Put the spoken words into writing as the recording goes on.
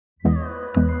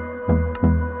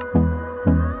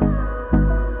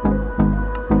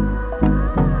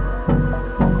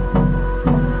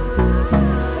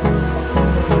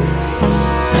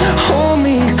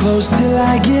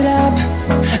I get up,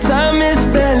 time is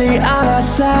barely on our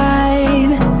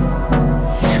side.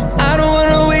 I don't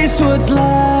wanna waste what's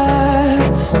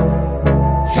left.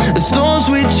 The storms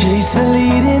we chase are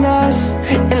leading us,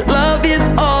 and love is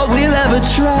all we'll ever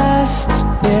trust.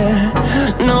 Yeah,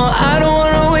 no, I don't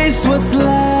wanna waste what's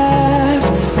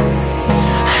left.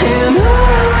 And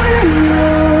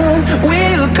on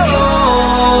we'll go,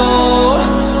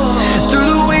 through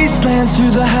the wastelands,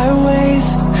 through the highways,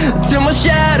 till my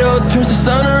shadow turns to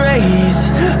sun rays.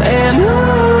 And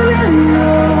on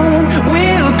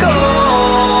we'll go,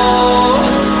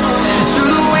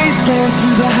 through the wastelands,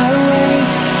 through the highways,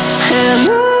 and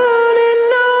on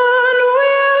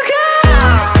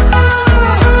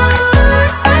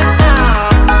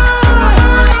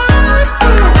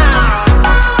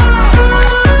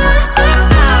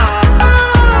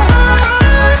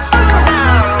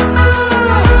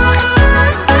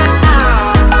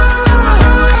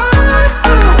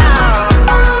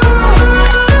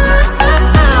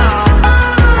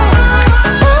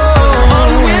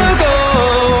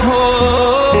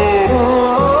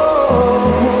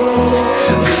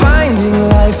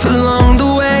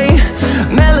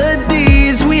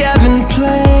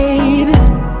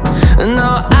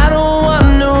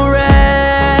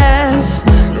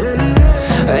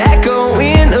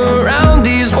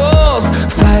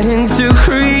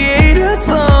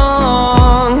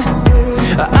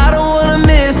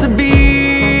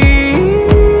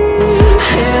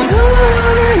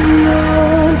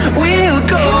we'll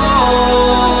go.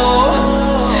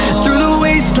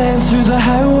 Through the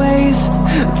highways,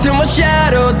 till my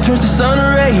shadow turns to sun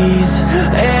rays.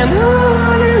 And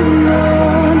on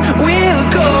we'll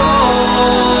go,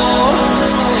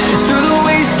 through the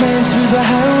wastelands, through the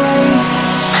highways,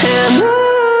 and on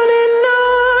we'll go.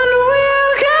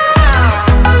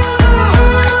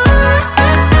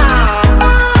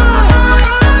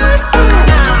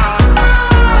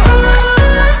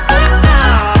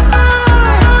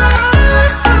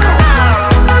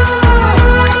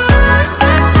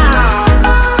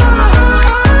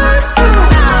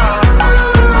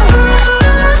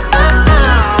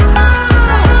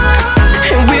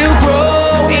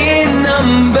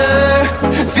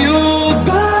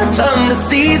 To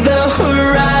see the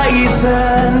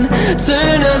horizon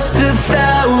turn us to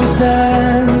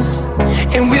thousands,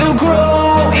 and we'll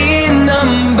grow in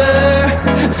number,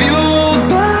 fueled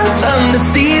by them to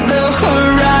see the horizon.